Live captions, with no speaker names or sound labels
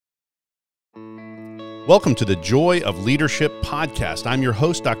Welcome to the Joy of Leadership podcast. I'm your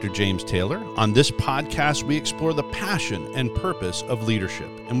host, Dr. James Taylor. On this podcast, we explore the passion and purpose of leadership,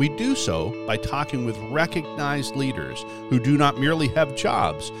 and we do so by talking with recognized leaders who do not merely have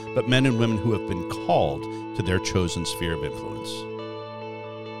jobs, but men and women who have been called to their chosen sphere of influence.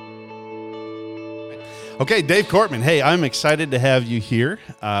 Okay, Dave Cortman. Hey, I'm excited to have you here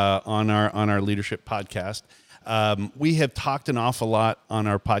on our leadership podcast. We have talked an awful lot on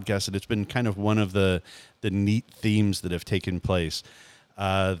our podcast, and it's been kind of one of the neat themes that have taken place,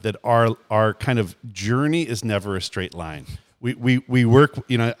 that our kind of journey is never a straight line. We work,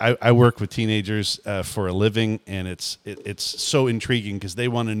 I work with teenagers for a living, and it's so intriguing because they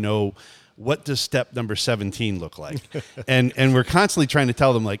want to know, what does step number 17 look like? and we're constantly trying to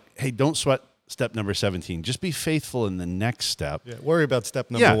tell them, like, hey, don't sweat step number 17. Just be faithful in the next step. Yeah, worry about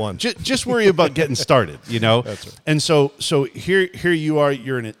step number one. Just worry about getting started, That's right. And so here you are,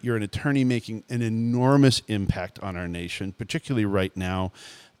 you're an attorney making an enormous impact on our nation, particularly right now.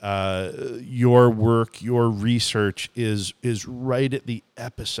 Your work, your research is right at the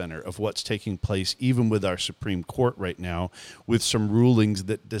epicenter of what's taking place, even with our Supreme Court right now, with some rulings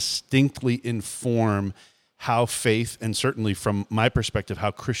that distinctly inform how faith, and certainly from my perspective, how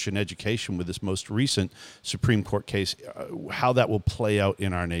Christian education with this most recent Supreme Court case, how that will play out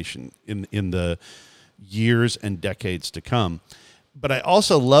in our nation in the years and decades to come. But I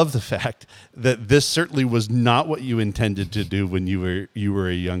also love the fact that this certainly was not what you intended to do when you were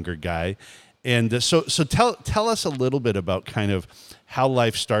a younger guy. And so tell us a little bit about kind of how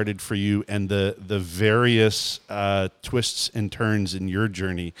life started for you and the various twists and turns in your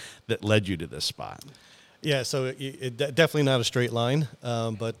journey that led you to this spot. Yeah, so definitely not a straight line,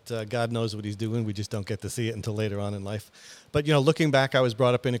 but God knows what he's doing. We just don't get to see it until later on in life. But, looking back, I was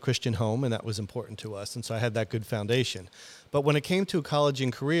brought up in a Christian home, and that was important to us, and so I had that good foundation. But when it came to college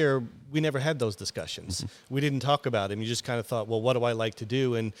and career, we never had those discussions. Mm-hmm. We didn't talk about it. You just kind of thought, well, what do I like to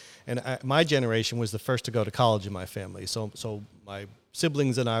do? And my generation was the first to go to college in my family. So my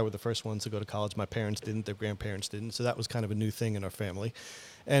siblings and I were the first ones to go to college. My parents didn't. Their grandparents didn't. So that was kind of a new thing in our family.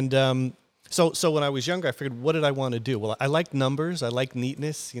 And So when I was younger, I figured, what did I want to do? Well, I like numbers. I like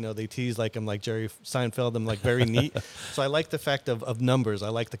neatness. They tease like I'm like Jerry Seinfeld. I'm like very neat. So I like the fact of numbers. I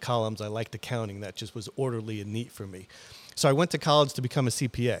like the columns. I like the counting. That just was orderly and neat for me. So I went to college to become a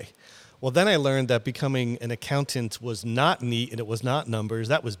CPA. Well, then I learned that becoming an accountant was not neat and it was not numbers.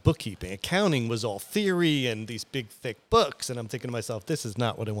 That was bookkeeping. Accounting was all theory and these big, thick books. And I'm thinking to myself, this is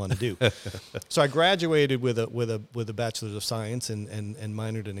not what I want to do. So I graduated with a bachelor's of science and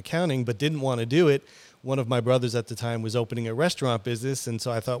minored in accounting, but didn't want to do it. One of my brothers at the time was opening a restaurant business. And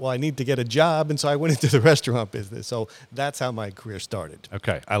so I thought, well, I need to get a job. And so I went into the restaurant business. So that's how my career started.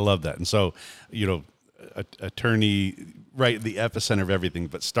 Okay. I love that. And so, attorney, right at the epicenter of everything,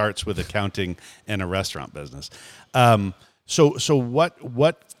 but starts with accounting and a restaurant business. So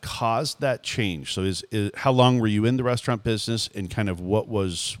what caused that change? So is how long were you in the restaurant business, and kind of what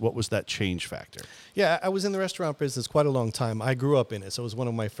was that change factor? Yeah, I was in the restaurant business quite a long time. I grew up in it, so it was one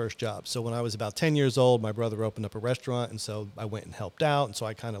of my first jobs. So when I was about 10 years old, my brother opened up a restaurant, and so I went and helped out, and so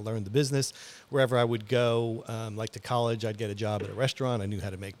I kind of learned the business. Wherever I would go, like to college, I'd get a job at a restaurant. I knew how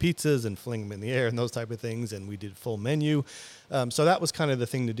to make pizzas and fling them in the air and those type of things, and we did full menu. So that was kind of the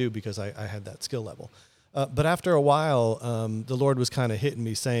thing to do because I had that skill level. But after a while, the Lord was kind of hitting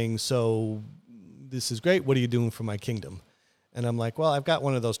me saying, so this is great. What are you doing for my kingdom? And I'm like, well, I've got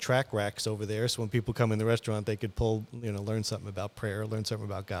one of those track racks over there. So when people come in the restaurant, they could learn something about prayer, learn something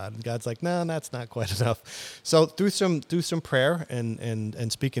about God. And God's like, no, that's not quite enough. So through some prayer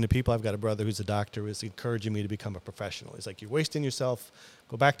and speaking to people, I've got a brother who's a doctor, who's encouraging me to become a professional. He's like, you're wasting yourself.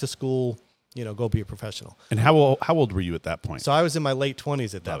 Go back to school. Go be a professional. And how old were you at that point? So I was in my late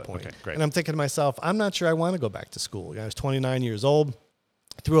 20s at that point. Okay, great. And I'm thinking to myself, I'm not sure I want to go back to school. I was 29 years old.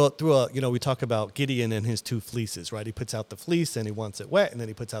 We talk about Gideon and his 2 fleeces, right? He puts out the fleece and he wants it wet, and then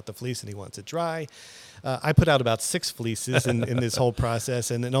he puts out the fleece and he wants it dry. I put out about 6 fleeces in this whole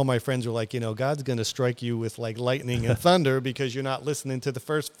process, and then all my friends were like, God's going to strike you with like lightning and thunder because you're not listening to the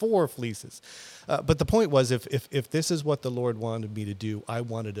first 4 fleeces. But the point was, if this is what the Lord wanted me to do, I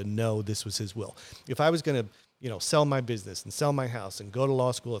wanted to know this was his will. If I was going to sell my business and sell my house and go to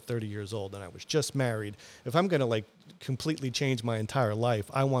law school at 30 years old and I was just married, if I'm going to completely change my entire life,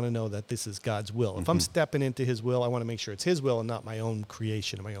 I want to know that this is God's will. Mm-hmm. If I'm stepping into his will, I want to make sure it's his will and not my own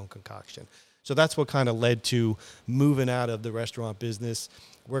creation and my own concoction. So that's what kind of led to moving out of the restaurant business,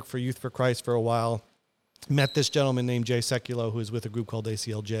 worked for Youth for Christ for a while, Met this gentleman named Jay Seculo, who is with a group called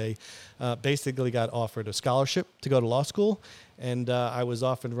ACLJ. Basically got offered a scholarship to go to law school. And I was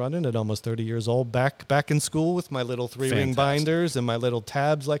off and running at almost 30 years old, back in school with my little 3-ring binders and my little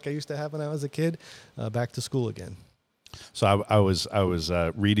tabs like I used to have when I was a kid, back to school again. So I was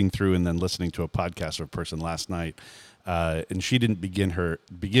reading through and then listening to a podcast of a person last night, and she didn't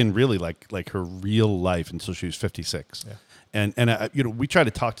begin really like her real life until she was 56. Yeah. And we try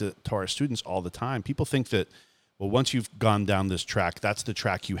to talk to our students all the time. People think that, well, once you've gone down this track, that's the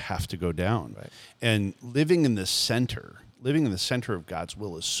track you have to go down. Right. And living in the center of God's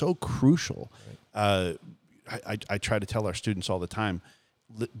will is so crucial. Right. I try to tell our students all the time,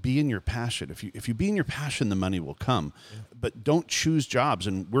 be in your passion. If you be in your passion, the money will come. Yeah. But don't choose jobs.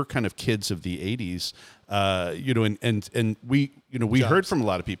 And we're kind of kids of the 80s, and we heard from a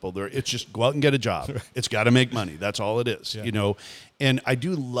lot of people there. It's just go out and get a job. It's got to make money. That's all it is. Yeah. And I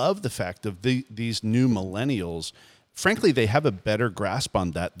do love the fact of these new millennials. Frankly, they have a better grasp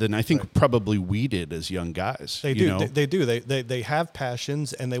on that than I think probably we did as young guys. They do. They do. They have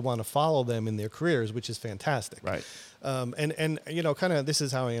passions and they want to follow them in their careers, which is fantastic. Right. And kind of this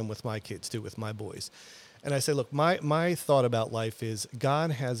is how I am with my kids too, with my boys. And I say, look, my thought about life is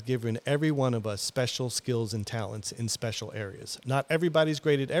God has given every one of us special skills and talents in special areas. Not everybody's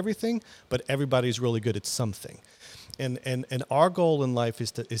great at everything, but everybody's really good at something. And our goal in life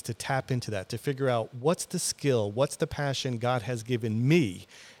is to tap into that, to figure out what's the skill, what's the passion God has given me,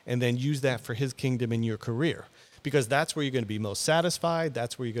 and then use that for his kingdom in your career. Because that's where you're going to be most satisfied.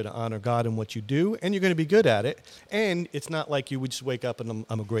 That's where you're going to honor God in what you do, and you're going to be good at it. And it's not like you would just wake up and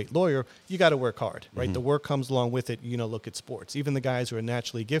I'm a great lawyer. You got to work hard, right? Mm-hmm. The work comes along with it. Look at sports. Even the guys who are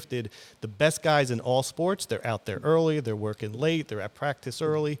naturally gifted, the best guys in all sports, they're out there early, they're working late, they're at practice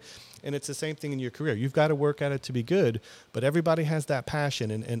early. And it's the same thing in your career. You've got to work at it to be good, but everybody has that passion.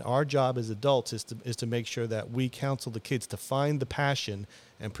 And our job as adults is to make sure that we counsel the kids to find the passion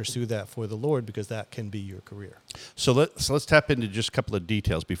and pursue that for the Lord, because that can be your career. So let's tap into just a couple of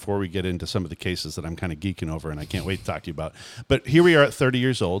details before we get into some of the cases that I'm kind of geeking over and I can't wait to talk to you about. But here we are at 30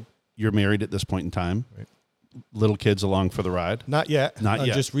 years old. You're married at this point in time. Right. Little kids along for the ride? Not yet. Not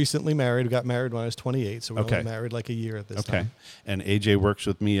yet. Just recently married. We got married when I was 28, so we're only married like a year at this time. And AJ works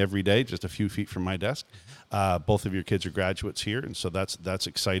with me every day, just a few feet from my desk. Both of your kids are graduates here, and so that's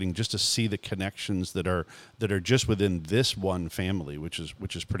exciting just to see the connections that are just within this one family, which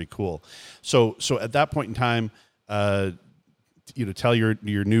is pretty cool. So at that point in time, tell your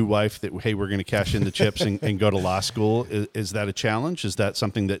new wife that, hey, we're going to cash in the chips and go to law school. Is that a challenge? Is that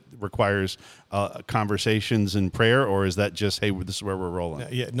something that requires conversations and prayer, or is that just, hey, this is where we're rolling?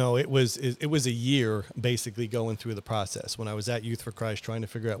 No, it was a year basically going through the process. When I was at Youth for Christ trying to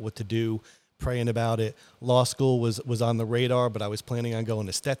figure out what to do, praying about it. Law school was on the radar, but I was planning on going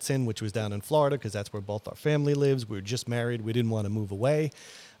to Stetson, which was down in Florida, because that's where both our family lives. We were just married. We didn't want to move away.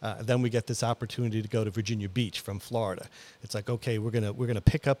 Then we get this opportunity to go to Virginia Beach from Florida. It's like, okay, we're gonna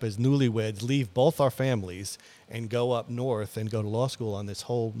pick up as newlyweds, leave both our families, and go up north and go to law school on this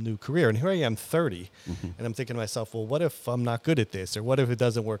whole new career. And here I am, 30, and I'm thinking to myself, well, what if I'm not good at this, or what if it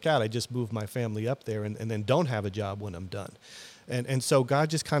doesn't work out? I just move my family up there and then don't have a job when I'm done. And so God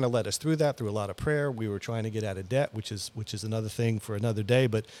just kind of led us through that, through a lot of prayer. We were trying to get out of debt, which is another thing for another day.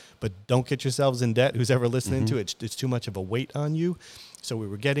 But don't get yourselves in debt. Who's ever listening to it? It's too much of a weight on you. So we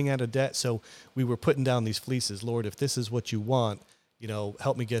were getting out of debt. So we were putting down these fleeces. Lord, if this is what you want,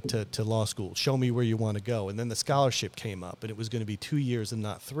 help me get to law school. Show me where you want to go. And then the scholarship came up, and it was going to be 2 years and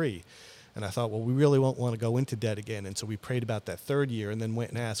not 3. And I thought, well, we really won't want to go into debt again. And so we prayed about that 3rd year, and then went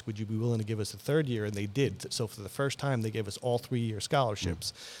and asked, would you be willing to give us a 3rd year? And they did. So for the first time, they gave us all 3-year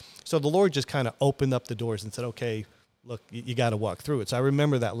scholarships. So the Lord just kind of opened up the doors and said, okay, look, you got to walk through it. So I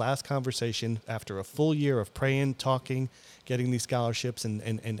remember that last conversation after a full year of praying, talking, getting these scholarships, and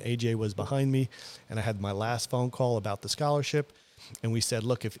AJ was behind me. And I had my last phone call about the scholarship. And we said,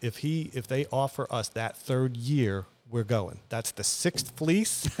 look, if they offer us that 3rd year, we're going. That's the 6th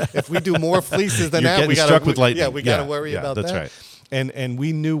fleece. If we do more fleeces than that, we got struck with lightning. Yeah, we got to worry about that's that. Right. And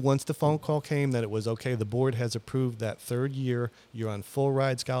we knew once the phone call came that it was okay. The board has approved that 3rd year. You're on full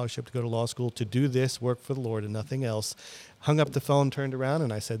ride scholarship to go to law school to do this work for the Lord and nothing else. Hung up the phone, turned around,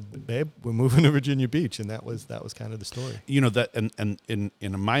 and I said, "Babe, we're moving to Virginia Beach." And that was kind of the story. That, and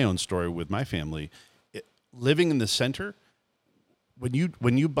in my own story with my family, living in the center.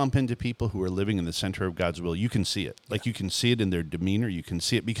 When you bump into people who are living in the center of God's will, you can see it. Like you can see it in their demeanor. You can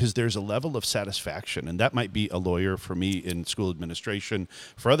see it because there's a level of satisfaction, and that might be a lawyer for me in school administration.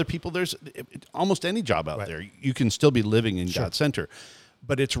 For other people, there's almost any job out there. You can still be living in God's center,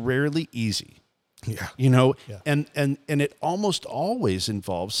 but it's rarely easy. Yeah. Yeah. And it almost always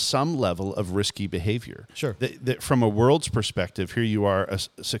involves some level of risky behavior. Sure. From a world's perspective, here you are, a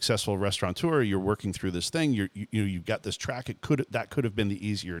successful restaurateur. You're working through this thing. You've got this track. That could have been the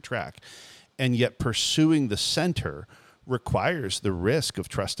easier track, and yet pursuing the center requires the risk of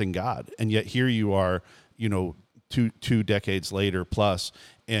trusting God. And yet here you are, two decades later plus,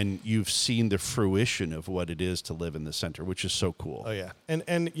 and you've seen the fruition of what it is to live in the center, which is so cool. Oh yeah, and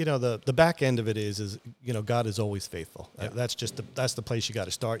the back end of it is God is always faithful. Yeah. That's the place you got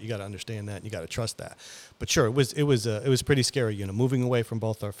to start. You got to understand that, and you got to trust that. But sure, it was pretty scary. Moving away from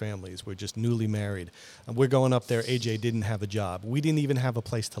both our families. We're just newly married. We're going up there. AJ didn't have a job. We didn't even have a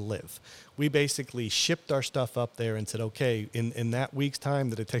place to live. We basically shipped our stuff up there and said, okay, in that week's time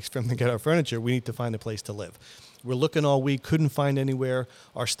that it takes for them to get our furniture, we need to find a place to live. We're looking all week, couldn't find anywhere.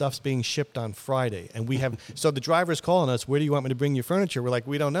 Our stuff's being shipped on Friday. And so the driver's calling us, where do you want me to bring your furniture? We're like,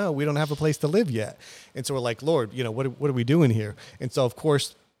 we don't know. We don't have a place to live yet. And so we're like, Lord, what are we doing here? And so, of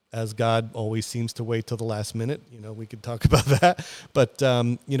course, as God always seems to wait till the last minute, we could talk about that. But,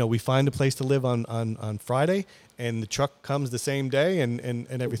 we find a place to live on Friday, and the truck comes the same day, and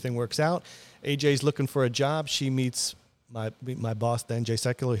everything works out. AJ's looking for a job. She meets my boss then, Jay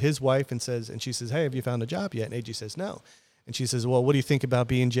Secular, his wife, and she says, hey, have you found a job yet? And AJ says, no. And she says, well, what do you think about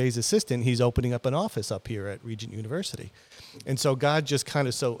being Jay's assistant? He's opening up an office up here at Regent University. And so God just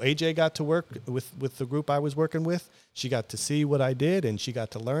so AJ got to work with the group I was working with. She got to see what I did, and she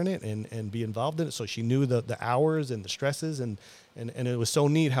got to learn it and be involved in it. So she knew the hours and the stresses, and it was so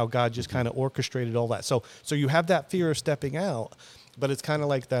neat how God just kind of orchestrated all that. So you have that fear of stepping out, but it's kind of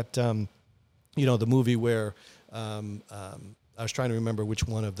like that, the movie where, I was trying to remember which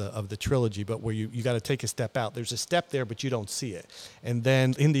one of the trilogy, but where you got to take a step out. There's a step there, but you don't see it. And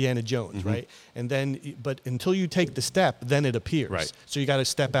then Indiana Jones, Mm-hmm. right? And then, but until you take the step, then it appears. Right. So you got to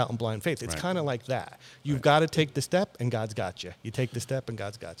step out in blind faith. It's Right. kind of like that. You've got to take the step, and God's got you. You take the step, and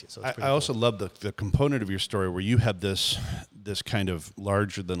God's got you. So it's I also love the component of your story where you had this kind of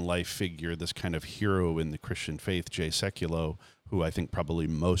larger than life figure, this kind of hero in the Christian faith, Jay Sekulow, who I think probably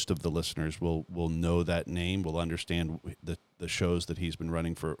most of the listeners will know that name, will understand the shows that he's been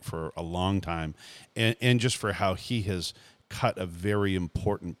running for a long time, and just for how he has cut a very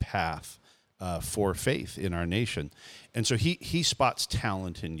important path for faith in our nation. And so he spots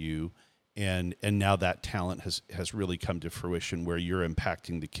talent in you, and now that talent has really come to fruition where you're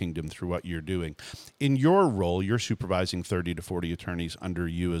impacting the kingdom through what you're doing. In your role, you're supervising 30 to 40 attorneys under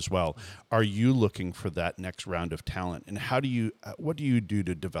you as well. Are you looking for that next round of talent? And what do you do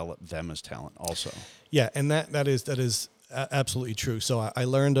to develop them as talent also? Yeah, and that is absolutely true. So I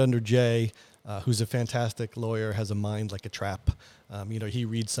learned under Jay, who's a fantastic lawyer, has a mind like a trap. He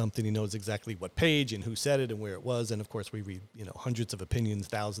reads something, he knows exactly what page and who said it and where it was. And of course, we read, hundreds of opinions,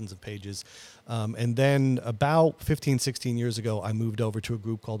 thousands of pages. And then about 15, 16 years ago, I moved over to a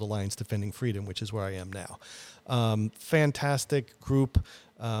group called Alliance Defending Freedom, which is where I am now. Fantastic group.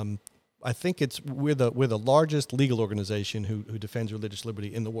 I think we're the largest legal organization who defends religious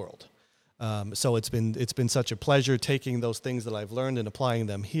liberty in the world. So it's been such a pleasure taking those things that I've learned and applying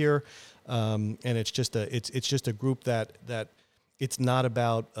them here. And it's just a group that it's not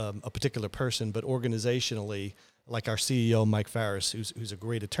about a particular person, but organizationally, like our CEO Mike Farris, who's a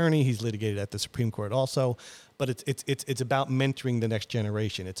great attorney. He's litigated at the Supreme Court also, but it's about mentoring the next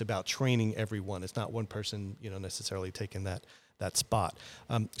generation. It's about training everyone. It's not one person, necessarily taking that spot.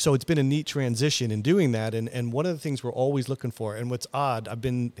 So it's been a neat transition in doing that. And one of the things we're always looking for, and what's odd, I've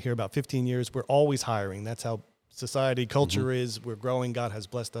been here about 15 years, we're always hiring. That's how society, culture Mm-hmm. is. We're growing. God has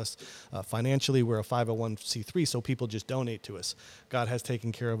blessed us financially. We're a 501c3, so people just donate to us. God has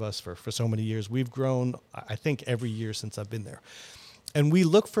taken care of us for so many years. We've grown, I think, every year since I've been there. And we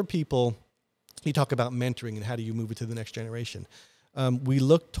look for people, you talk about mentoring and how do you move it to the next generation. We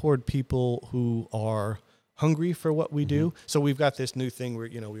look toward people who are hungry for what we do. So we've got this new thing where,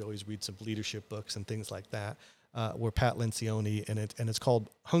 we always read some leadership books and things like that. We're Pat Lencioni, and it's called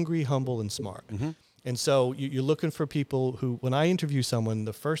Hungry, Humble, and Smart. Mm-hmm. And so you're looking for people who, when I interview someone,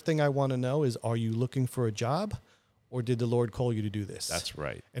 the first thing I want to know is, are you looking for a job, or did the Lord call you to do this? That's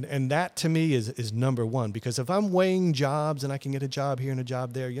right. And that to me is number one, because if I'm weighing jobs and I can get a job here and a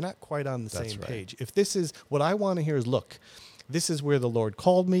job there, you're not quite on the same page. If this is what I want to hear is, look, this is where the Lord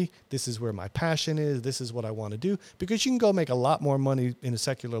called me. This is where my passion is. This is what I want to do. Because you can go make a lot more money in a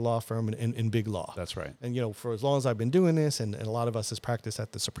secular law firm and in big law. That's right. And, for as long as I've been doing this, and a lot of us has practiced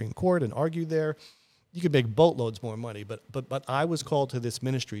at the Supreme Court and argued there, you could make boatloads more money. But I was called to this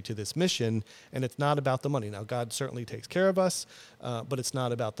ministry, to this mission, and it's not about the money. Now, God certainly takes care of us, but it's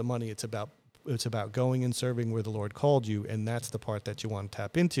not about the money. It's about It's about going and serving where the Lord called you, and that's the part that you want to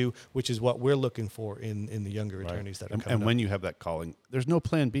tap into, which is what we're looking for in the younger attorneys that are coming and up. when you have that calling, there's no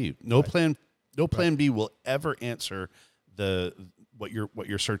plan B. No plan B will ever answer what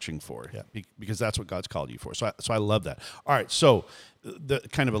you're searching for, because that's what God's called you for. So I love that. All right, so the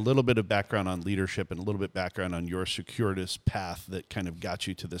kind of a little bit of background on leadership and a little bit background on your circuitous path that kind of got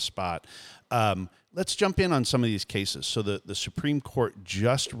you to this spot. Let's jump in on some of these cases. So the Supreme Court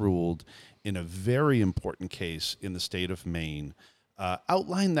just ruled in a very important case in the state of Maine.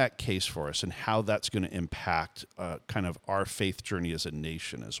 Outline that case for us and how that's going to impact kind of our faith journey as a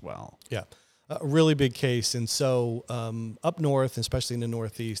nation as well. Yeah. A really big case, and so up north, especially in the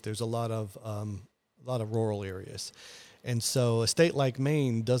Northeast, there's a lot of rural areas, and so a state like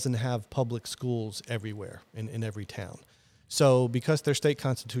Maine doesn't have public schools everywhere in every town. So because their state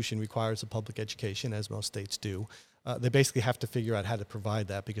constitution requires a public education, as most states do, they basically have to figure out how to provide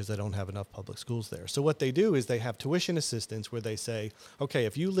that because they don't have enough public schools there. So what they do is they have tuition assistance where they say, okay,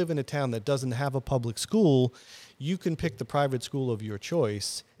 if you live in a town that doesn't have a public school, you can pick the private school of your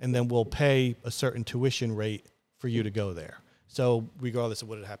choice, and then we'll pay a certain tuition rate for you to go there. So regardless of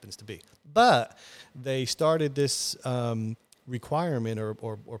what it happens to be. But they started this requirement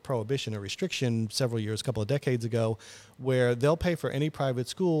or prohibition or restriction a couple of decades ago, where they'll pay for any private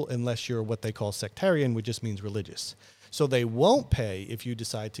school unless you're what they call sectarian, which just means religious. So they won't pay if you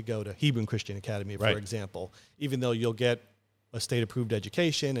decide to go to Hebrew Christian Academy, for example, even though you'll get a state-approved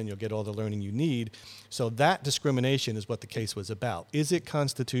education and you'll get all the learning you need. So that discrimination is what the case was about. Is it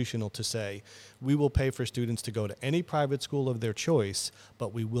constitutional to say we will pay for students to go to any private school of their choice,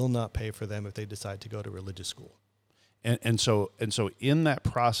 but we will not pay for them if they decide to go to religious school? And so in that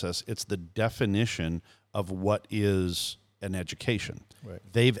process, it's the definition of what is an education. Right.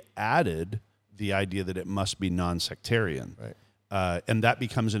 They've added the idea that it must be non-sectarian. Right. And that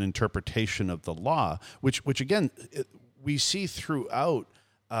becomes an interpretation of the law, which again, we see throughout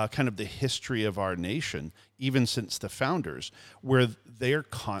kind of the history of our nation, even since the founders, where they're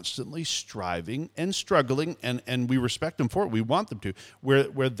constantly striving and struggling, and we respect them for it. We want them to,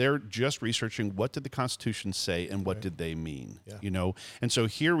 where they're just researching what did the Constitution say and what did they mean, you know? And so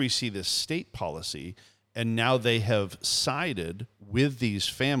here we see this state policy, and now they have sided with these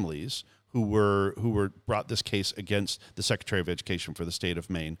families who were brought this case against the Secretary of Education for the state of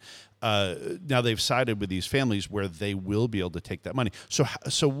Maine. Now they've sided with these families where they will be able to take that money.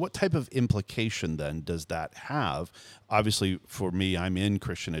 So what type of implication then does that have? Obviously, for me, I'm in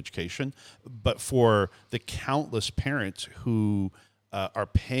Christian education, but for the countless parents who are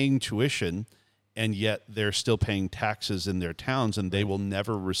paying tuition and yet they're still paying taxes in their towns, and they will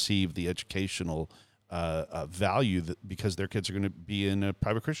never receive the educational value because their kids are going to be in a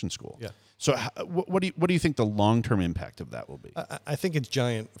private Christian school. Yeah. So what do you think the long-term impact of that will be? I think it's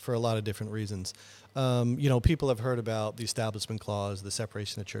giant for a lot of different reasons. People have heard about the Establishment Clause, the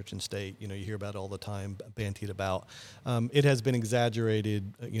separation of church and state. You hear about it all the time, bantied about. It has been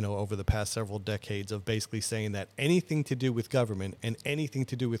exaggerated, over the past several decades of basically saying that anything to do with government and anything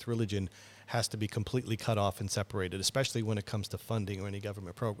to do with religion has to be completely cut off and separated, especially when it comes to funding or any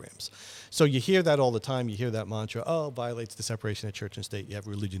government programs. So you hear that all the time. You hear that mantra, violates the separation of church and state. You have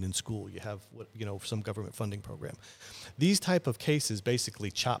religion in school. You have some government funding program. These type of cases basically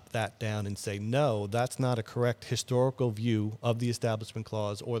chop that down and say, no, that's not a correct historical view of the Establishment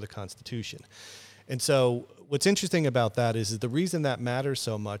Clause or the Constitution. And so what's interesting about that is the reason that matters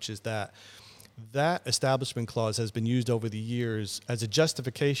so much is that Establishment Clause has been used over the years as a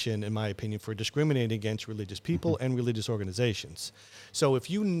justification, in my opinion, for discriminating against religious people and religious organizations. So if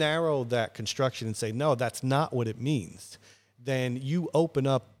you narrow that construction and say, no, that's not what it means, then you open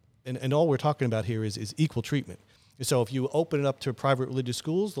up, and all we're talking about here is equal treatment. So if you open it up to private religious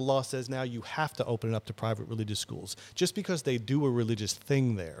schools, the law says now you have to open it up to private religious schools. Just because they do a religious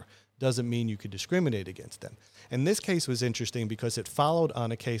thing there doesn't mean you could discriminate against them. And this case was interesting because it followed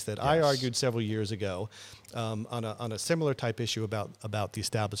on a case that I argued several years ago on a similar type issue about the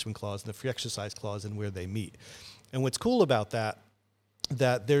Establishment Clause and the Free Exercise Clause and where they meet. And what's cool about that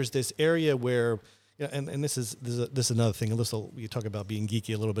there's this area where, and this is another thing. You talk about being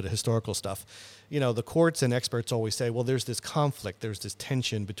geeky, a little bit of historical stuff. The courts and experts always say, well, there's this conflict, there's this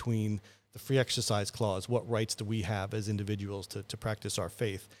tension between the Free Exercise Clause, what rights do we have as individuals to practice our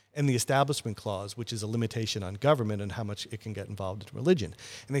faith, and the Establishment Clause, which is a limitation on government and how much it can get involved in religion.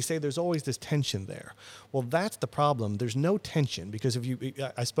 And they say there's always this tension there. Well, that's the problem. There's no tension because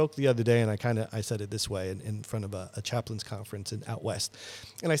I spoke the other day and I said it this way in front of a chaplain's conference out west.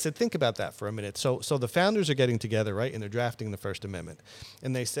 And I said, think about that for a minute. So the founders are getting together, right, and they're drafting the First Amendment.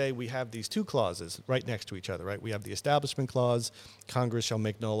 And they say we have these two clauses right next to each other, right? We have the Establishment Clause, Congress shall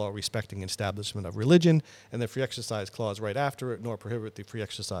make no law respecting and establishment of religion, and the free exercise clause right after it, nor prohibit the free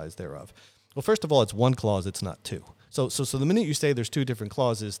exercise thereof. Well, first of all, it's one clause, it's not two. So the minute you say there's two different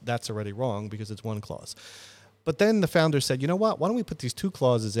clauses, that's already wrong because it's one clause. But then the founders said, you know what, why don't we put these two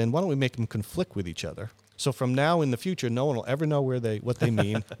clauses in? Why don't we make them conflict with each other? So from now in the future, no one will ever know what they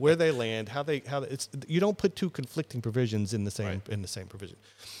mean, where they land, you don't put two conflicting provisions in the same provision.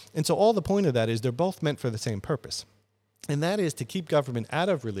 And so all the point of that is they're both meant for the same purpose. And that is to keep government out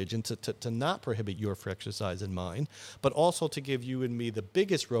of religion, to not prohibit your free exercise and mine, but also to give you and me the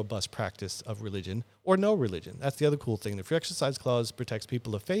biggest robust practice of religion or no religion. That's the other cool thing. The free exercise clause protects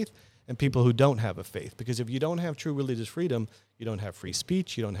people of faith and people who don't have a faith. Because if you don't have true religious freedom, you don't have free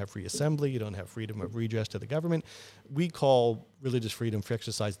speech, you don't have free assembly, you don't have freedom of redress to the government. We call religious freedom, free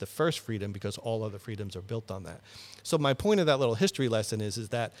exercise, the first freedom because all other freedoms are built on that. So my point of that little history lesson is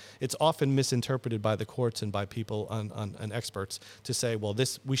that it's often misinterpreted by the courts and by people and experts to say, well,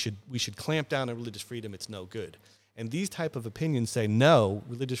 we should clamp down on religious freedom, it's no good. And these type of opinions say, no,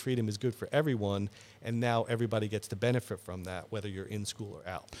 religious freedom is good for everyone, and now everybody gets to benefit from that, whether you're in school or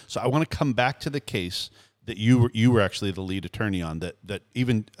out. So I want to come back to the case that you were actually the lead attorney on, that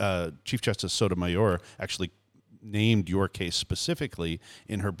even Chief Justice Sotomayor actually named your case specifically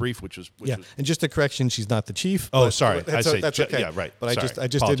in her brief, which was and just a correction, she's not the chief. Oh, sorry, that's okay. Yeah, right. But sorry. I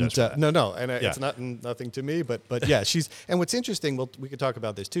just didn't. Yeah. It's nothing to me. But yeah, she's. And what's interesting, we could talk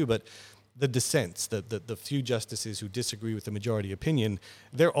about this too. But the dissents, the few justices who disagree with the majority opinion,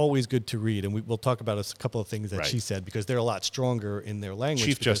 they're always good to read. And we'll talk about a couple of things that she said because they're a lot stronger in their language.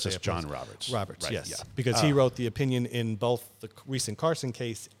 Chief Justice John Roberts. Right, yes, yeah. because he wrote the opinion in both the recent Carson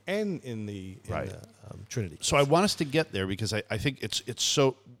case and in the Trinity case. So I want us to get there because I think it's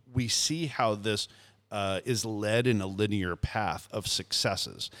so we see how this is led in a linear path of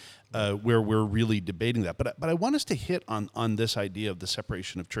successes. Where we're really debating that. But I want us to hit on this idea of the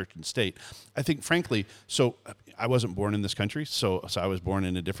separation of church and state. I think, frankly, so I wasn't born in this country, so I was born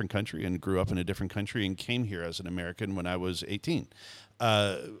in a different country and grew up in a different country and came here as an American when I was 18.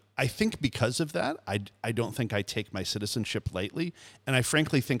 I think because of that, I don't think I take my citizenship lightly, and I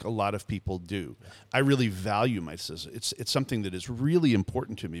frankly think a lot of people do. Yeah. I really value my citizenship. It's something that is really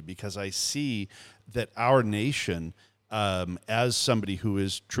important to me because I see that our nation, as somebody who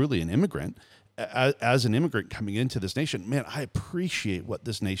is truly an immigrant, as an immigrant coming into this nation, man, I appreciate what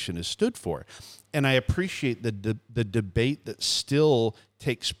this nation has stood for. And I appreciate the debate that still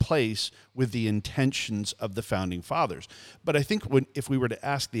takes place with the intentions of the founding fathers. But I think if we were to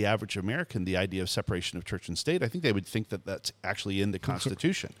ask the average American the idea of separation of church and state, I think they would think that that's actually in the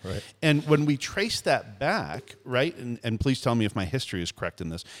Constitution. Right. And when we trace that back, right, and please tell me if my history is correct in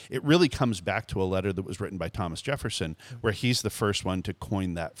this, it really comes back to a letter that was written by Thomas Jefferson, where he's the first one to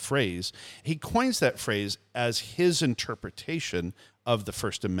coin that phrase. He coins that phrase as his interpretation of the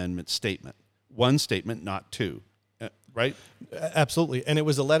First Amendment statement. One statement, not two, right? Absolutely. And it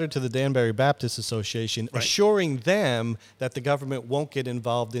was a letter to the Danbury Baptist Association assuring them that the government won't get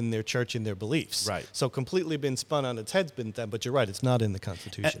involved in their church and their beliefs. Right. So completely been spun on its head, but you're right, it's not in the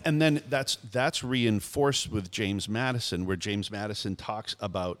Constitution. And then that's reinforced with James Madison, where James Madison talks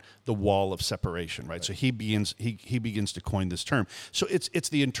about the wall of separation, right? So he begins to coin this term. So it's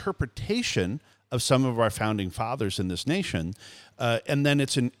the interpretation of some of our founding fathers in this nation, and then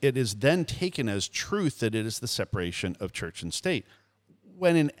it is then taken as truth that it is the separation of church and state,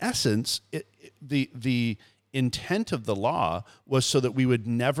 when in essence the intent of the law was so that we would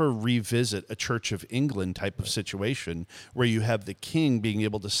never revisit a Church of England type of situation where you have the king being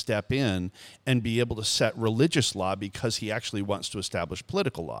able to step in and be able to set religious law because he actually wants to establish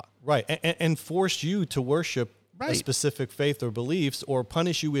political law. Right, and force you to worship a specific faith or beliefs, or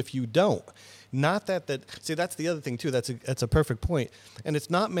punish you if you don't. Not that see, that's the other thing too. That's a perfect point. And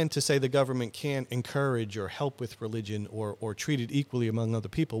it's not meant to say the government can't encourage or help with religion or treat it equally among other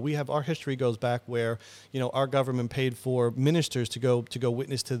people. Our history goes back where, our government paid for ministers to go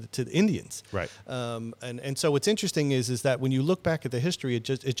witness to the Indians. Right. And so what's interesting is that when you look back at the history, it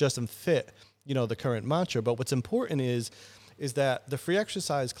just doesn't fit, the current mantra. But what's important is that the free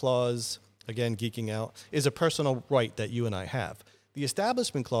exercise clause, again, geeking out, is a personal right that you and I have. The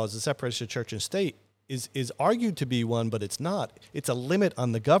Establishment Clause, the separation of church and state, is argued to be one, but it's not. It's a limit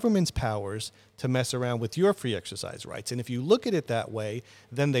on the government's powers to mess around with your free exercise rights. And if you look at it that way,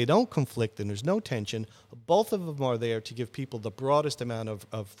 then they don't conflict and there's no tension. Both of them are there to give people the broadest amount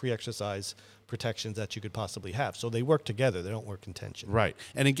of free exercise protections that you could possibly have. So they work together. They don't work in tension. Right.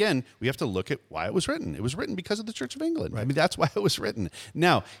 And again, we have to look at why it was written. It was written because of the Church of England. Right. I mean, that's why it was written.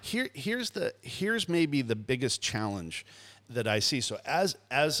 Now, here's maybe the biggest challenge that I see. So as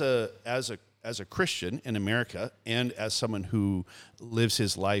a as a Christian in America and as someone who lives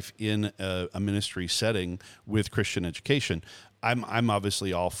his life in a ministry setting with Christian education, I'm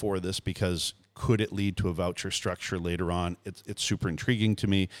obviously all for this because could it lead to a voucher structure later on? It's super intriguing to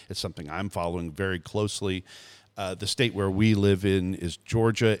me. It's something I'm following very closely. The state where we live in is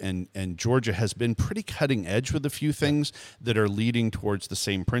Georgia, and Georgia has been pretty cutting edge with a few things that are leading towards the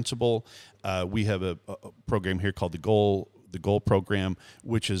same principle. We have a program here called the Goal program,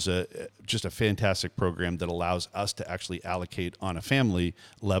 which is just a fantastic program that allows us to actually allocate on a family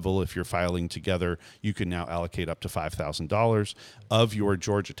level. If you're filing together, you can now allocate up to $5,000 of your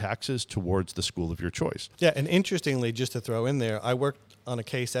Georgia taxes towards the school of your choice. Yeah, and interestingly, just to throw in there, I worked on a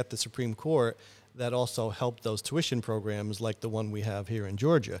case at the Supreme Court that also helped those tuition programs like the one we have here in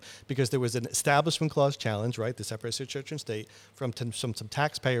Georgia, because there was an establishment clause challenge, right, the separation of church and state, from some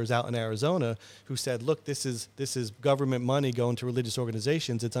taxpayers out in Arizona who said, look, this is government money going to religious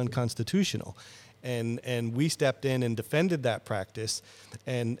organizations. It's unconstitutional. And we stepped in and defended that practice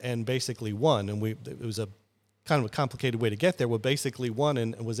and basically won. And it was a kind of a complicated way to get there, we basically won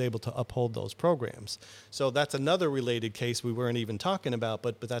and was able to uphold those programs. So that's another related case we weren't even talking about,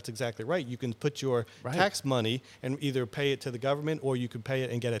 but that's exactly right. You can put your tax money and either pay it to the government, or you could pay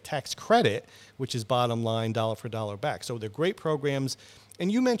it and get a tax credit, which is bottom line, dollar for dollar back. So they're great programs.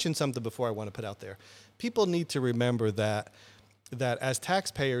 And you mentioned something before I want to put out there. People need to remember that as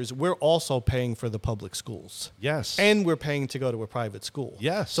taxpayers, we're also paying for the public schools. Yes. And we're paying to go to a private school.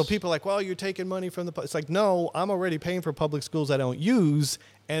 Yes. So people are like, well, you're taking money from the... It's like, no, I'm already paying for public schools I don't use,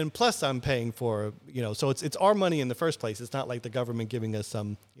 and plus I'm paying for, so it's our money in the first place. It's not like the government giving us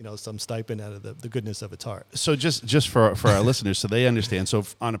some stipend out of the goodness of its heart. So just for our listeners, so they understand. So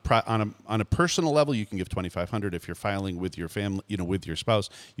on a personal level, you can give $2,500. If you're filing with your family, with your spouse,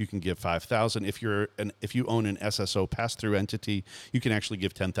 you can give $5,000. If you own an SSO pass-through entity, you can actually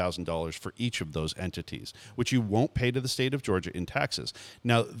give $10,000 for each of those entities, which you won't pay to the state of Georgia in taxes.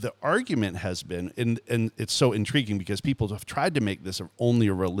 Now, the argument has been, and it's so intriguing because people have tried to make this only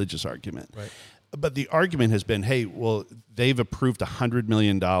a religious argument. Right. But the argument has been, hey, well, they've approved $100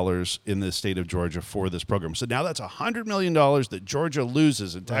 million in the state of Georgia for this program. So now that's $100 million that Georgia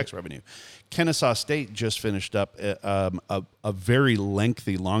loses in tax revenue. Kennesaw State just finished up a very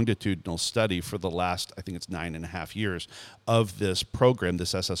lengthy longitudinal study for the last, I think it's 9.5 years of this program,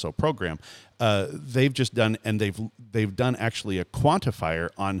 this SSO program. They've just done, and they've done actually a quantifier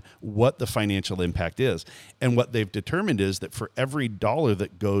on what the financial impact is. And what they've determined is that for every dollar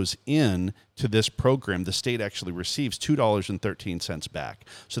that goes in to this program, the state actually receives $2.13 back.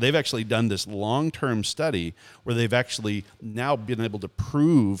 So they've actually done this long-term study where they've actually now been able to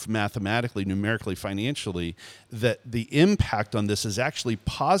prove mathematically, numerically, financially that the impact on this is actually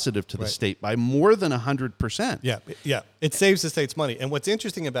positive to the state by more than 100%. Yeah. It saves the state's money. And what's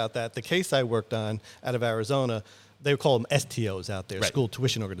interesting about that, the case I worked on out of Arizona, they call them STOs out there, school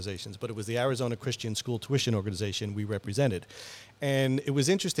tuition organizations, but it was the Arizona Christian School Tuition Organization we represented. And it was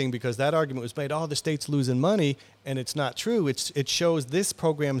interesting because that argument was made, the state's losing money, and it's not true. It shows this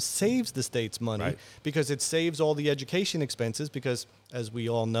program saves the state's money because it saves all the education expenses because, as we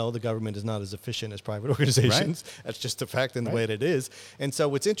all know, the government is not as efficient as private organizations. That's just a fact in the way that it is. And so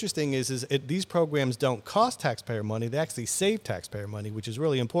what's interesting is these programs don't cost taxpayer money. They actually save taxpayer money, which is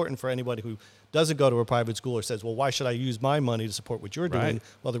really important for anybody who doesn't go to a private school or says, well, why should I use my money to support what you're doing?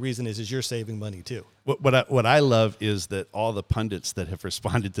 Well, the reason is you're saving money too. What I love is that all the pundits that have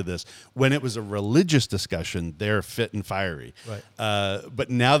responded to this, when it was a religious discussion, they're fit and fiery. But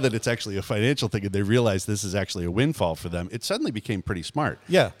now that it's actually a financial thing and they realize this is actually a windfall for them, it suddenly became pretty smart.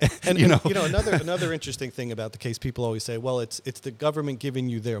 Yeah. And another interesting thing about the case, people always say, well, it's the government giving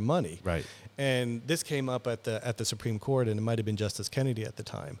you their money. Right. And this came up at the Supreme Court, and it might have been Justice Kennedy at the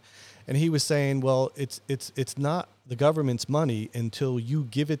time. And he was saying, well, it's not the government's money until you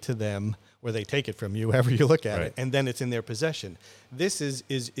give it to them, or they take it from you, however you look at it, and then it's in their possession. This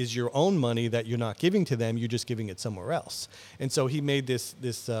is your own money that you're not giving to them, you're just giving it somewhere else. And so he made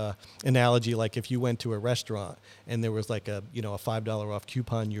this analogy, like if you went to a restaurant and there was like a $5 off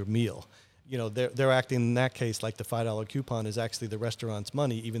coupon your meal. They're acting in that case like the $5 coupon is actually the restaurant's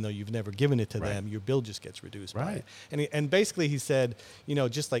money, even though you've never given it to them. Your bill just gets reduced by it. And basically he said,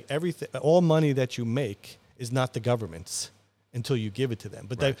 just like everything, all money that you make is not the government's until you give it to them.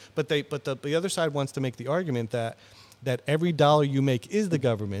 But the other side wants to make the argument that every dollar you make is the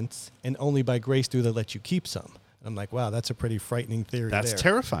government's, and only by grace do they let you keep some. I'm like, wow, that's a pretty frightening theory. That's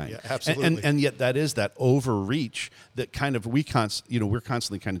terrifying. Yeah, absolutely. And yet that is that overreach that kind of we're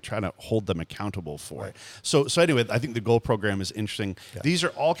constantly kind of trying to hold them accountable for. Right. So anyway, I think the Goal program is interesting. Yeah. These are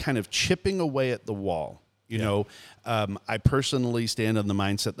all kind of chipping away at the wall You know, I personally stand on the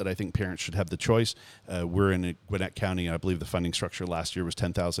mindset that I think parents should have the choice. We're in Gwinnett County, and I believe the funding structure last year was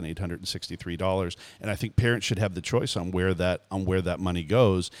 $10,863, and I think parents should have the choice on where that money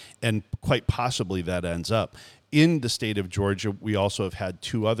goes, and quite possibly that ends up. In the state of Georgia, we also have had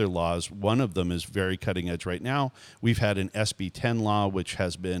two other laws. One of them is very cutting edge right now. We've had an SB 10 law, which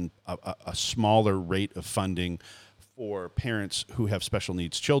has been a smaller rate of funding for parents who have special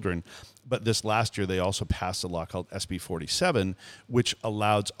needs children. But this last year, they also passed a law called SB 47, which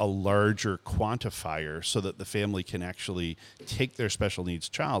allows a larger quantifier so that the family can actually take their special needs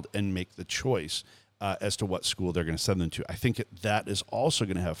child and make the choice as to what school they're going to send them to. I think that is also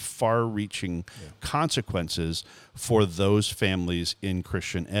going to have far-reaching consequences for those families in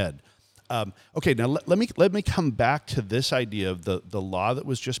Christian ed. Okay, now let me come back to this idea of the law that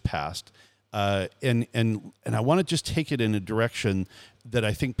was just passed. And I want to just take it in a direction that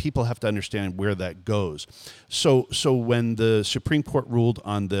I think people have to understand where that goes. So when the Supreme Court ruled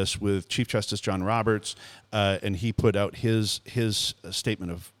on this with Chief Justice John Roberts, and he put out his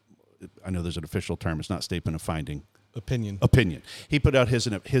statement of, I know there's an official term, it's not statement of finding. Opinion. He put out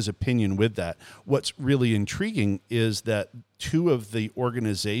his opinion with that. What's really intriguing is that two of the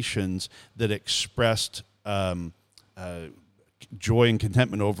organizations that expressed joy and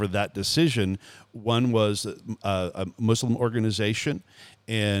contentment over that decision, one was a Muslim organization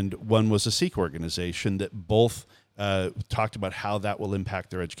and one was a Sikh organization, that both talked about how that will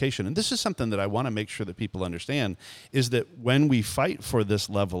impact their education. And this is something that I want to make sure that people understand, is that when we fight for this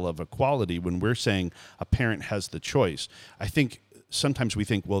level of equality, when we're saying a parent has the choice, I think sometimes we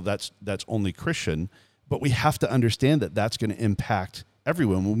think, well, that's only Christian, but we have to understand that that's going to impact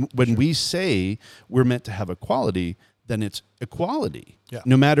everyone. When we say we're meant to have equality, then it's equality,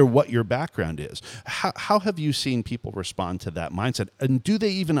 no matter what your background is. How have you seen people respond to that mindset? And do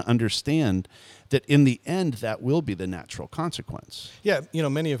they even understand that in the end, that will be the natural consequence? Yeah,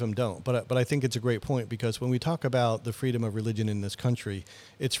 many of them don't. But I think it's a great point, because when we talk about the freedom of religion in this country,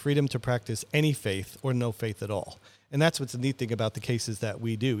 it's freedom to practice any faith or no faith at all. And that's what's the neat thing about the cases that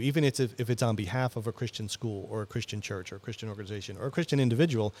we do. Even if it's on behalf of a Christian school or a Christian church or a Christian organization or a Christian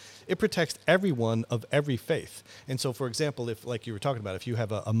individual, it protects everyone of every faith. And so, for example, if, like you were talking about, if you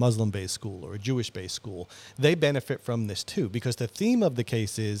have a Muslim-based school or a Jewish-based school, they benefit from this too, because the theme of the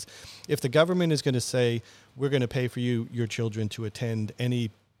case is, if the government is going to say, we're going to pay for your children to attend any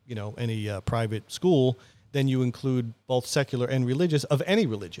private school, then you include both secular and religious of any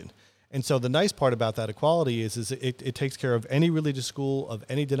religion. And so the nice part about that equality is it takes care of any religious school, of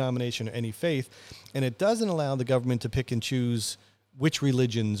any denomination or any faith, and it doesn't allow the government to pick and choose which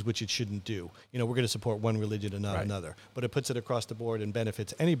religions, which it shouldn't do. We're going to support one religion and not another. But it puts it across the board and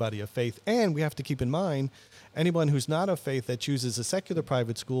benefits anybody of faith. And we have to keep in mind, anyone who's not of faith that chooses a secular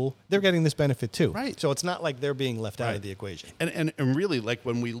private school, they're getting this benefit too. Right. So it's not like they're being left out of the equation. And really, like,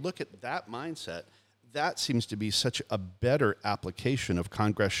 when we look at that mindset, that seems to be such a better application of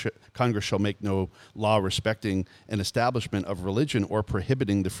Congress shall make no law respecting an establishment of religion or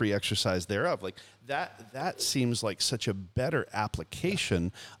prohibiting the free exercise thereof. Like that seems like such a better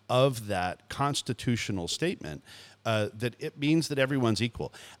application of that constitutional statement, that it means that everyone's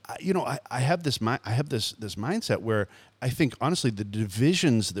equal. I have this mindset where I think, honestly, the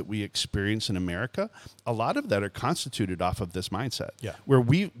divisions that we experience in America, a lot of that are constituted off of this mindset. Yeah. Where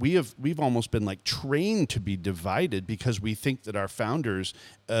we've almost been like trained to be divided because we think that our founders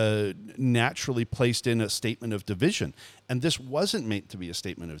naturally placed in a statement of division. And this wasn't meant to be a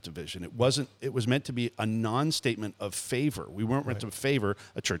statement of division. It was meant to be a non-statement of favor. We weren't meant to favor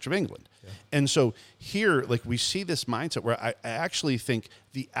a Church of England. Yeah. And so here, like, we see this mindset where I actually think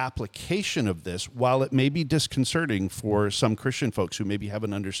the application of this, while it may be disconcerting for some Christian folks who maybe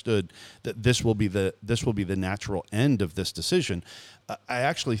haven't understood that this will be the natural end of this decision, I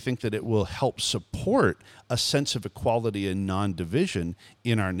actually think that it will help support a sense of equality and non-division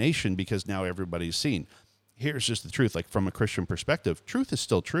in our nation, because now everybody's seen. Here's just the truth, like, from a Christian perspective, truth is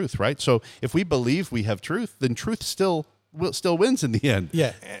still truth, right? So if we believe we have truth, then truth still wins in the end.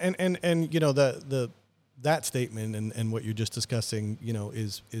 Yeah, and that statement and what you're just discussing,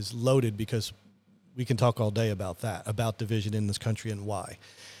 is loaded, because we can talk all day about that, about division in this country and why.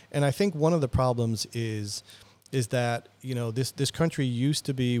 And I think one of the problems is that, this country used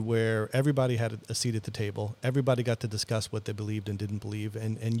to be where everybody had a seat at the table. Everybody got to discuss what they believed and didn't believe,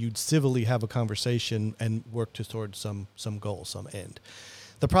 and you'd civilly have a conversation and work towards some goal, some end.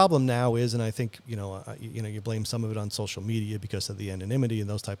 The problem now is, and I think, you blame some of it on social media because of the anonymity and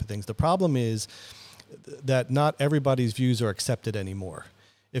those type of things. The problem is that not everybody's views are accepted anymore.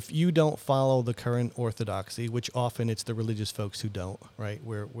 If you don't follow the current orthodoxy, which often it's the religious folks who don't, right?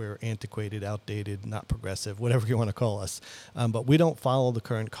 We're antiquated, outdated, not progressive, whatever you want to call us. But we don't follow the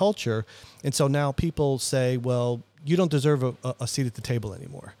current culture. And so now people say, well, you don't deserve a seat at the table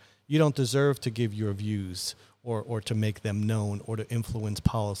anymore. You don't deserve to give your views or to make them known or to influence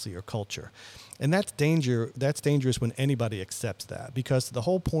policy or culture. And that's dangerous when anybody accepts that, because the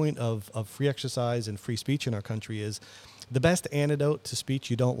whole point of free exercise and free speech in our country is the best antidote to speech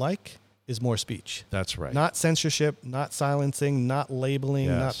you don't like is more speech. That's right. Not censorship, not silencing, not labeling,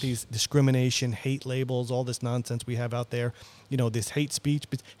 Yes. not these discrimination, hate labels, all this nonsense we have out there. This hate speech.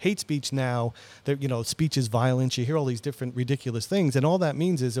 But hate speech now, speech is violence. You hear all these different ridiculous things. And all that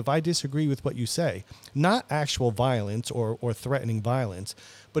means is if I disagree with what you say, not actual violence or threatening violence,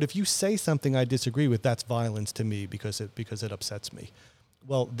 but if you say something I disagree with, that's violence to me because it upsets me.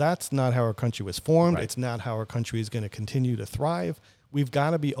 Well, that's not how our country was formed. Right. It's not how our country is going to continue to thrive. We've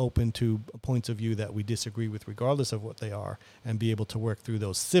got to be open to points of view that we disagree with, regardless of what they are, and be able to work through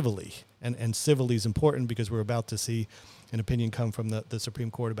those civilly. And civilly is important because we're about to see an opinion come from the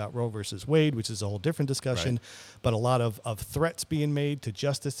Supreme Court about Roe versus Wade, which is a whole different discussion. Right. But a lot of threats being made to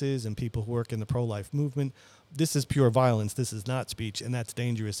justices and people who work in the pro-life movement. This is pure violence. This is not speech, and that's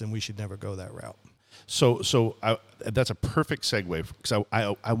dangerous, and we should never go that route. So that's a perfect segue, because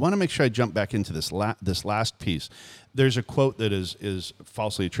I want to make sure I jump back into this last piece. There's a quote that is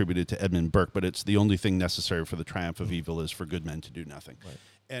falsely attributed to Edmund Burke, but it's the only thing necessary for the triumph of evil is for good men to do nothing.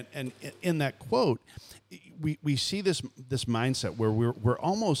 Right. And in that quote, we see this mindset where we're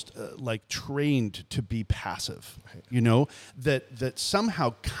almost like trained to be passive. Right. That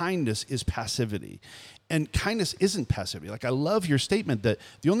somehow kindness is passivity, and kindness isn't passivity. Like, I love your statement that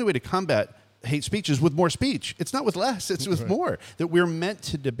the only way to combat hate speech is with more speech. It's not with less, it's with more, that we're meant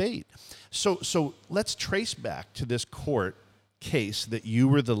to debate. So let's trace back to this court case that you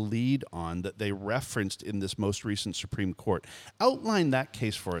were the lead on, that they referenced in this most recent Supreme Court. Outline that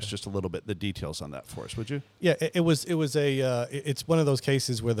case for us just a little bit, the details on that for us, would you? Yeah, it's one of those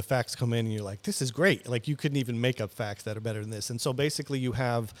cases where the facts come in and you're like, this is great. Like, you couldn't even make up facts that are better than this. And so basically you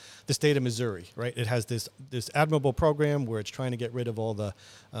have the state of Missouri, right? It has this admirable program where it's trying to get rid of all the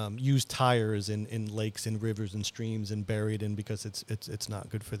used tires in lakes and rivers and streams and buried in, because it's not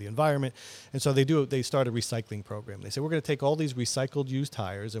good for the environment. And so they start a recycling program. They say, we're going to take all these recycled used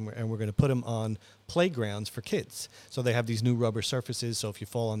tires and we're going to put them on playgrounds for kids. So they have these new rubber surfaces, so if you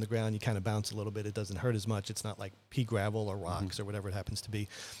fall on the ground, you kind of bounce a little bit. It doesn't hurt as much. It's not like pea gravel or rocks or whatever it happens to be.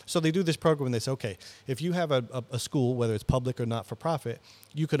 So they do this program and they say, okay, if you have a school, whether it's public or not-for-profit,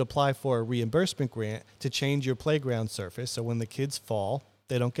 you could apply for a reimbursement grant to change your playground surface so when the kids fall,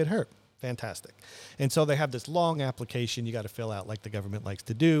 they don't get hurt. Fantastic. And so they have this long application you got to fill out, like the government likes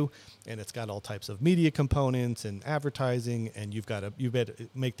to do, and it's got all types of media components and advertising, and you better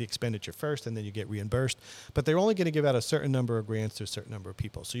make the expenditure first, and then you get reimbursed. But they're only going to give out a certain number of grants to a certain number of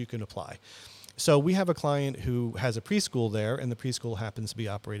people, so you can apply. So we have a client who has a preschool there, and the preschool happens to be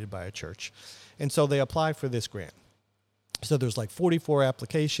operated by a church. And so they apply for this grant. So there's like 44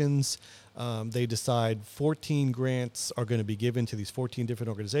 applications. They decide 14 grants are going to be given to these 14 different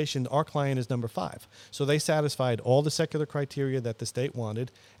organizations. Our client is number 5. So they satisfied all the secular criteria that the state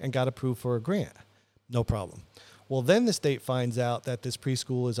wanted and got approved for a grant. No problem. Well, then the state finds out that this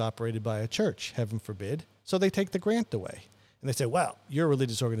preschool is operated by a church, heaven forbid. So they take the grant away. And they say, well, you're a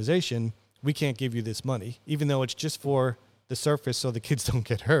religious organization. We can't give you this money, even though it's just for the surface so the kids don't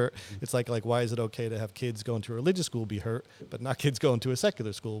get hurt. It's like why is it okay to have kids going to a religious school be hurt, but not kids going to a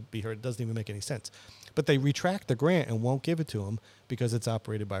secular school be hurt? It doesn't even make any sense. But they retract the grant and won't give it to them because it's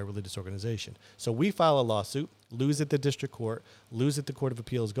operated by a religious organization. So we file a lawsuit, lose at the district court, lose at the Court of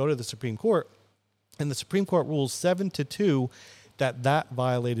Appeals, go to the Supreme Court, and the Supreme Court rules 7-2 that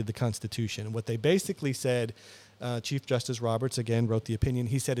violated the Constitution. And what they basically said, Chief Justice Roberts, again, wrote the opinion.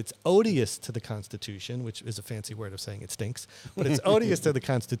 He said it's odious to the Constitution, which is a fancy word of saying it stinks, but it's odious to the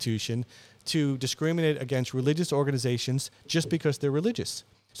Constitution to discriminate against religious organizations just because they're religious.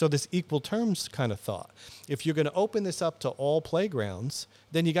 So this equal terms kind of thought. If you're going to open this up to all playgrounds,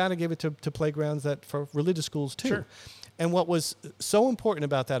 then you got to give it to playgrounds that for religious schools too. Sure. And what was so important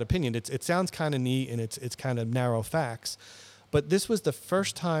about that opinion, it sounds kind of neat and it's kind of narrow facts, but this was the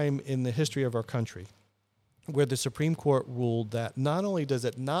first time in the history of our country where the Supreme Court ruled that not only does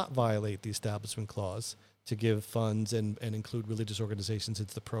it not violate the Establishment Clause to give funds and include religious organizations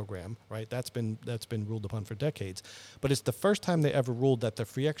into the program, right? That's been ruled upon for decades. But it's the first time they ever ruled that the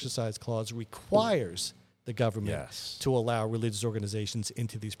Free Exercise Clause requires the government Yes. to allow religious organizations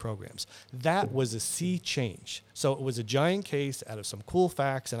into these programs. That was a sea change. So it was a giant case out of some cool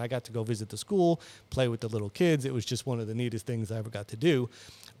facts, and I got to go visit the school, play with the little kids. It was just one of the neatest things I ever got to do.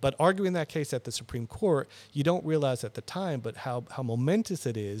 But arguing that case at the Supreme Court, you don't realize at the time, but how momentous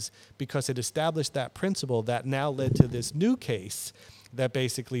it is, because it established that principle that now led to this new case that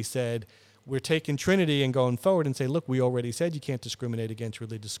basically said, we're taking Trinity and going forward and say, look, we already said you can't discriminate against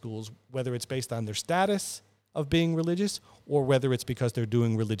religious schools, whether it's based on their status of being religious or whether it's because they're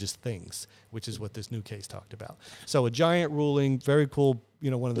doing religious things, which is what this new case talked about. So a giant ruling, very cool,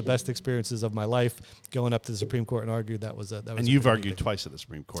 one of the best experiences of my life, going up to the Supreme Court and argued. That was And you've argued twice at the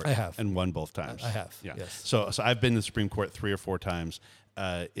Supreme Court. I have. And won both times. I have, Yeah. yes. So I've been to the Supreme Court 3 or 4 times.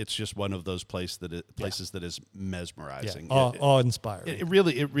 It's just one of those places that is mesmerizing. Awe-inspiring. It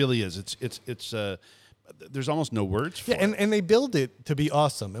really is. It's there's almost no words for it. And they build it to be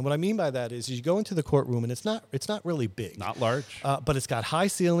awesome. And what I mean by that is you go into the courtroom and it's not really big. Not large. But it's got high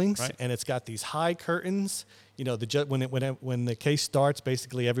ceilings, Right. and it's got these high curtains. When the case starts,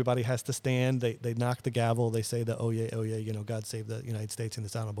 basically everybody has to stand. They knock the gavel. They say the oh yeah, God save the United States in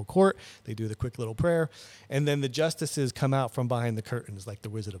this honorable court. They do the quick little prayer, and then the justices come out from behind the curtains like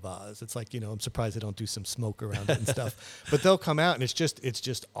the Wizard of Oz. It's like, I'm surprised they don't do some smoke around it and stuff. But they'll come out, and it's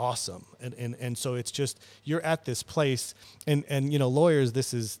just awesome. And so it's just, you're at this place, and lawyers,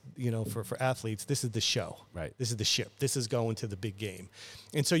 this is, for athletes, this is the show. Right. This is the ship. This is going to the big game.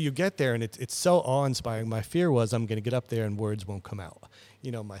 And so you get there, and it's so awe-inspiring. My fear was I'm going to get up there and words won't come out.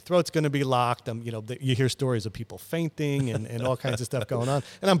 My throat's going to be locked. You hear stories of people fainting and all kinds of stuff going on.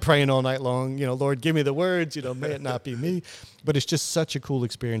 And I'm praying all night long, Lord, give me the words, may it not be me. But it's just such a cool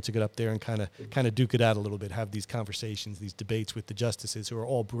experience to get up there and kind of duke it out a little bit, have these conversations, these debates with the justices who are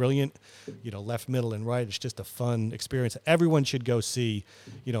all brilliant, left, middle, and right. It's just a fun experience. Everyone should go see,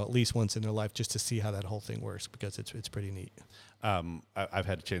 at least once in their life, just to see how that whole thing works, because it's pretty neat. I've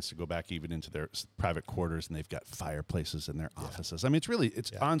had a chance to go back even into their private quarters, and they've got fireplaces in their offices. I mean,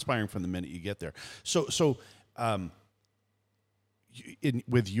 it's awe-inspiring from the minute you get there.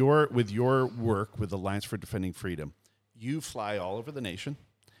 With your work with Alliance for Defending Freedom, you fly all over the nation,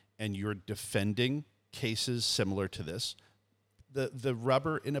 and you're defending cases similar to this. The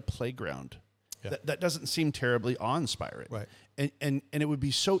rubber in a playground. Yeah. That doesn't seem terribly awe-inspiring. Right. And it would be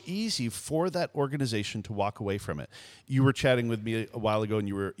so easy for that organization to walk away from it. You were chatting with me a while ago, and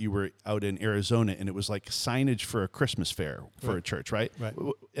you were out in Arizona, and it was like signage for a Christmas fair for a church, right? Right.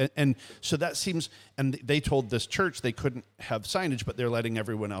 And so that seems, and they told this church they couldn't have signage, but they're letting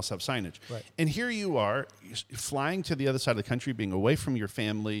everyone else have signage. Right. And here you are flying to the other side of the country, being away from your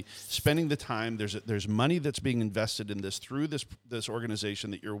family, spending the time. There's money that's being invested in this through this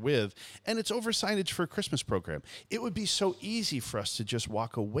organization that you're with, and it's over signage for a Christmas program. It would be so easy for us to just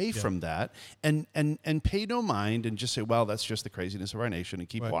walk away from that and pay no mind and just say, well, that's just the craziness of our nation, and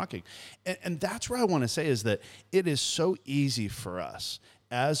keep walking. And that's where I want to say is that it is so easy for us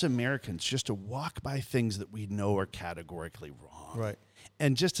as Americans just to walk by things that we know are categorically wrong. Right.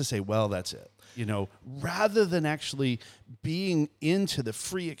 And just to say, well, that's it. Rather than actually being into the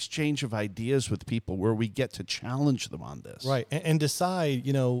free exchange of ideas with people where we get to challenge them on this. Right. And decide,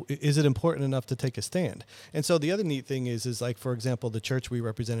 is it important enough to take a stand? And so the other neat thing is like, for example, the church we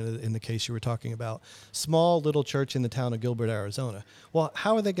represented in the case you were talking about, small little church in the town of Gilbert, Arizona. Well,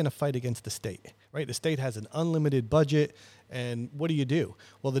 how are they going to fight against the state? Right? The state has an unlimited budget. And what do you do?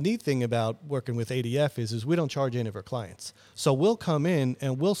 Well, the neat thing about working with ADF is we don't charge any of our clients. So we'll come in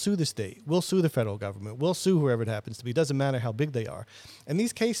and we'll sue the state. We'll sue the federal government. We'll sue whoever it happens to be. It doesn't matter how big they are. And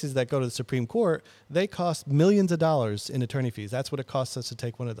these cases that go to the Supreme Court, they cost millions of dollars in attorney fees. That's what it costs us to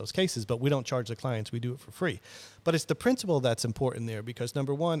take one of those cases. But we don't charge the clients. We do it for free. But it's the principle that's important there, because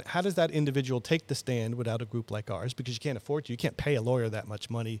number one, how does that individual take the stand without a group like ours? Because you can't afford to. You can't pay a lawyer that much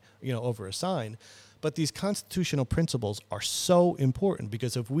money, over a sign. But these constitutional principles are so important,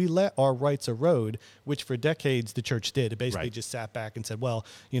 because if we let our rights erode, which for decades the church did, it basically just sat back and said, well,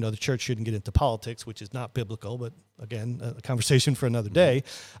 the church shouldn't get into politics, which is not biblical, but again, a conversation for another day.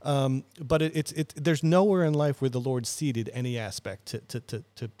 But there's nowhere in life where the Lord ceded any aspect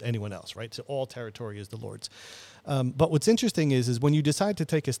to anyone else, right? So all territory is the Lord's. But what's interesting is when you decide to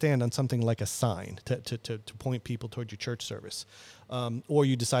take a stand on something like a sign to point people toward your church service, or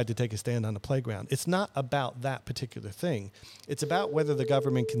you decide to take a stand on a playground, it's not about that particular thing. It's about whether the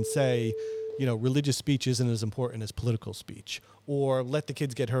government can say, religious speech isn't as important as political speech, or let the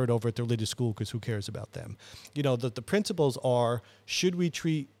kids get hurt over at the religious school because who cares about them? The principles are, should we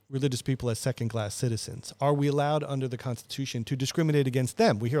treat religious people as second-class citizens? Are we allowed under the Constitution to discriminate against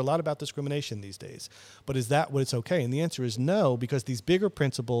them? We hear a lot about discrimination these days, but is that what it's okay? And the answer is no, because these bigger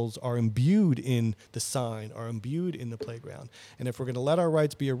principles are imbued in the sign, are imbued in the playground. And if we're going to let our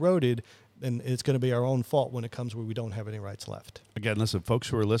rights be eroded, then it's going to be our own fault when it comes where we don't have any rights left. Again, listen, folks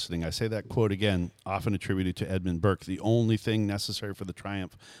who are listening, I say that quote again, often attributed to Edmund Burke: the only thing necessary for the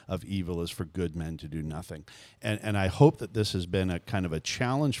triumph of evil is for good men to do nothing. And I hope that this has been a kind of a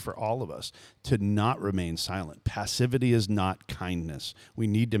challenge for all of us to not remain silent. Passivity is not kindness. We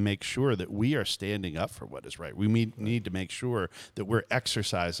need to make sure that we are standing up for what is right. We need to make sure that we're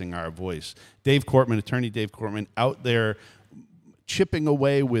exercising our voice. Dave Cortman, attorney Dave Cortman, out there chipping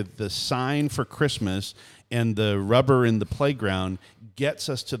away with the sign for Christmas and the rubber in the playground, gets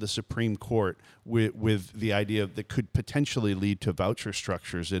us to the Supreme Court with the idea that could potentially lead to voucher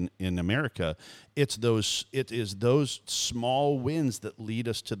structures in America. It is those small wins that lead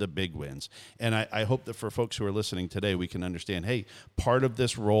us to the big wins. And I hope that for folks who are listening today, we can understand, hey, part of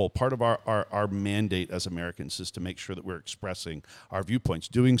this role, part of our mandate as Americans is to make sure that we're expressing our viewpoints,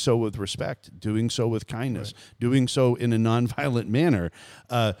 doing so with respect, doing so with kindness, right, doing so in a nonviolent manner.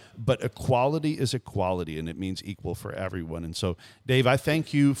 But equality is equality, and it means equal for everyone. And so, Dave, I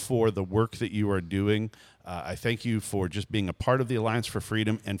thank you for the work that you are doing. I thank you for just being a part of the Alliance for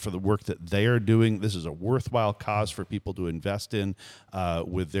Freedom and for the work that they are doing. This is a worthwhile cause for people to invest in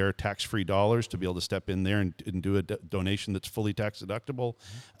with their tax-free dollars, to be able to step in there and do a donation that's fully tax deductible.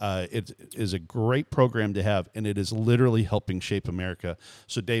 It is a great program to have, and it is literally helping shape America.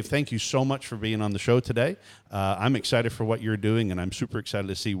 So, Dave, thank you so much for being on the show today. I'm excited for what you're doing, and I'm super excited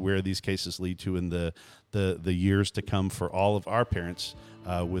to see where these cases lead to in the years to come for all of our parents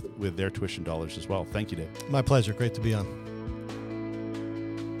with their tuition dollars as well. Thank you, Dave. My pleasure. Great to be on.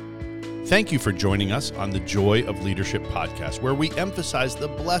 Thank you for joining us on the Joy of Leadership podcast, where we emphasize the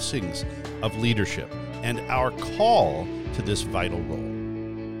blessings of leadership and our call to this vital role.